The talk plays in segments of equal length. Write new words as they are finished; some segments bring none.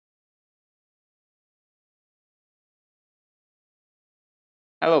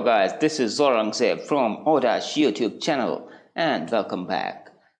Hello guys, this is Zorangzeb from Odash YouTube channel and welcome back.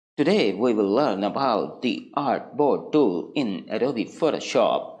 Today we will learn about the Artboard tool in Adobe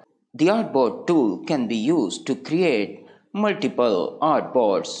Photoshop. The Artboard tool can be used to create multiple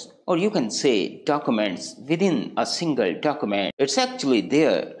artboards, or you can say documents within a single document. It's actually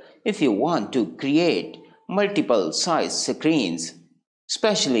there if you want to create multiple size screens,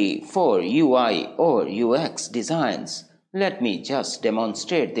 especially for UI or UX designs. Let me just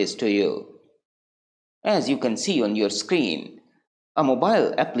demonstrate this to you. As you can see on your screen, a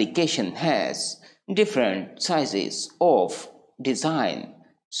mobile application has different sizes of design.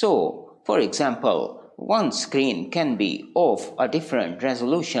 So, for example, one screen can be of a different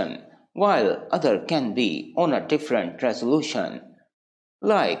resolution while other can be on a different resolution.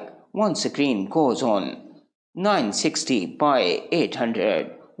 Like one screen goes on 960 by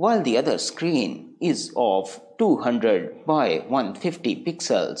 800 while the other screen is of 200 by 150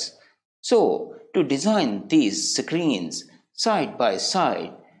 pixels. So, to design these screens side by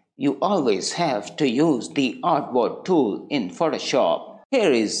side, you always have to use the Artboard tool in Photoshop.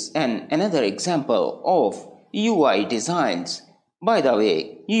 Here is another example of UI designs. By the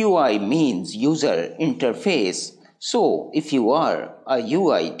way, UI means user interface. So, if you are a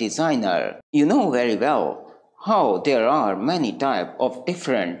UI designer, you know very well how there are many types of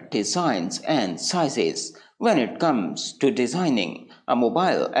different designs and sizes when it comes to designing a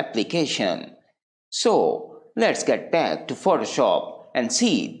mobile application. So, let's get back to Photoshop and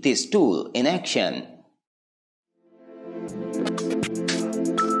see this tool in action.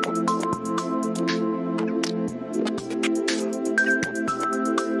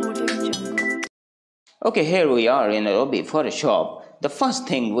 Okay, here we are in Adobe Photoshop. The first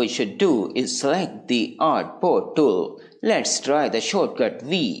thing we should do is select the Artboard tool. Let's try the shortcut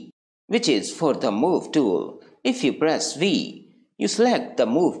V, which is for the Move tool. If you press V, you select the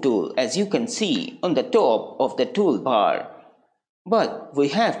Move tool as you can see on the top of the toolbar. But we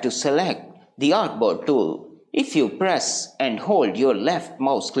have to select the Artboard tool. If you press and hold your left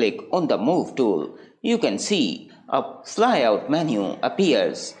mouse click on the Move tool, you can see a flyout menu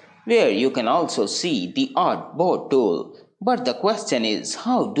appears, where you can also see the Artboard tool. But the question is,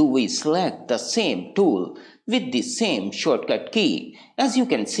 how do we select the same tool with the same shortcut key? As you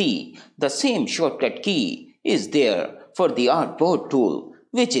can see, the same shortcut key is there for the Artboard tool,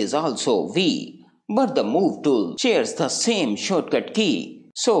 which is also V. But the Move tool shares the same shortcut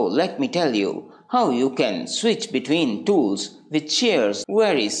key. So let me tell you how you can switch between tools which shares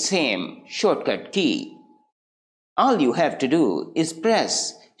very same shortcut key. All you have to do is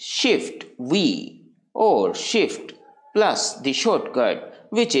press Shift V or Shift plus the shortcut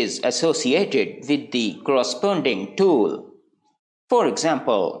which is associated with the corresponding tool. For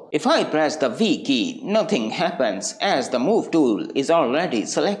example, if I press the V key, nothing happens as the Move tool is already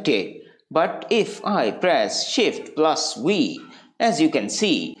selected. But if I press Shift plus V, as you can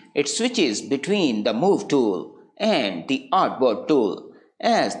see, it switches between the Move tool and the Artboard tool,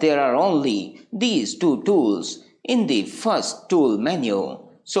 as there are only these two tools in the first tool menu.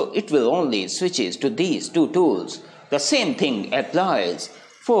 So it will only switches to these two tools. The same thing applies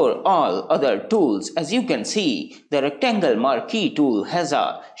for all other tools. As you can see, the rectangle marquee tool has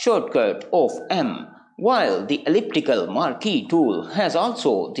a shortcut of M, while the elliptical marquee tool has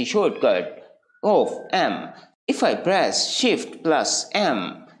also the shortcut of M. If I press Shift plus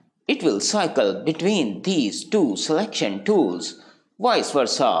M, it will cycle between these two selection tools. Vice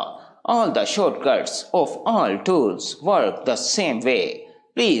versa, all the shortcuts of all tools work the same way.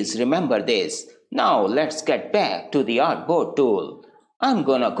 Please remember this. Now let's get back to the Artboard tool. I'm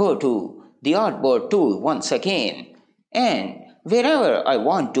gonna go to the Artboard tool once again, and wherever I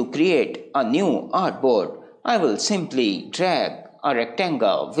want to create a new artboard, I will simply drag a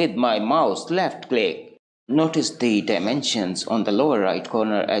rectangle with my mouse left click. Notice the dimensions on the lower right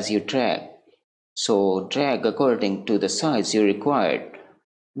corner as you drag. So drag according to the size you required.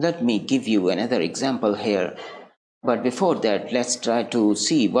 Let me give you another example here. But before that, let's try to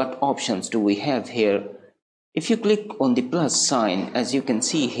see what options do we have here. If you click on the plus sign, as you can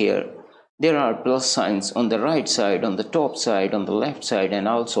see here, there are plus signs on the right side, on the top side, on the left side, and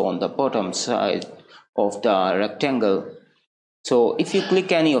also on the bottom side of the rectangle. So if you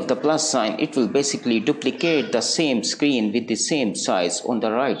click any of the plus sign, it will basically duplicate the same screen with the same size on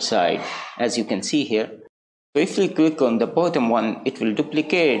the right side, as you can see here. So if we click on the bottom one, it will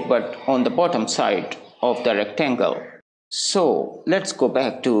duplicate but on the bottom side of the rectangle. So let's go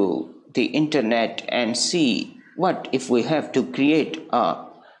back to the internet and see what if we have to create a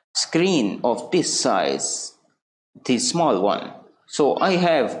screen of this size, the small one. So I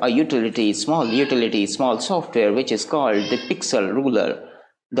have a small utility, small software which is called the Pixel Ruler.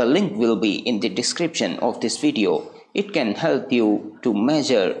 The link will be in the description of this video. It can help you to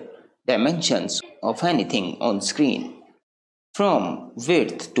measure dimensions of anything on screen. From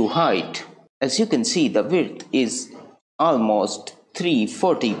width to height, as you can see, the width is almost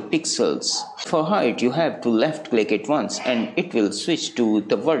 340 pixels. For height, you have to left click it once and it will switch to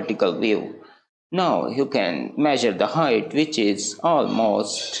the vertical view. Now you can measure the height, which is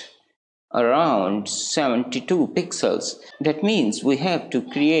almost around 72 pixels. That means we have to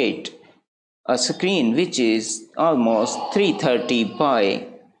create a screen which is almost 330 by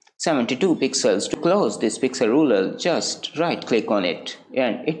 72 pixels. To close this pixel ruler, just right click on it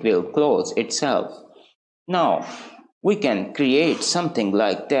and it will close itself. Now we can create something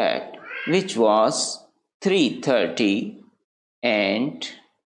like that, which was 330 and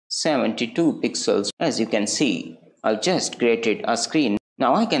 72 pixels. As you can see, I just created a screen.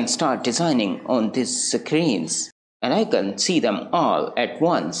 Now I can start designing on these screens and I can see them all at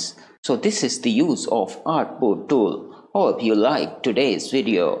once. So this is the use of Artboard tool. Hope you liked today's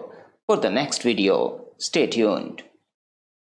video. For the next video, stay tuned.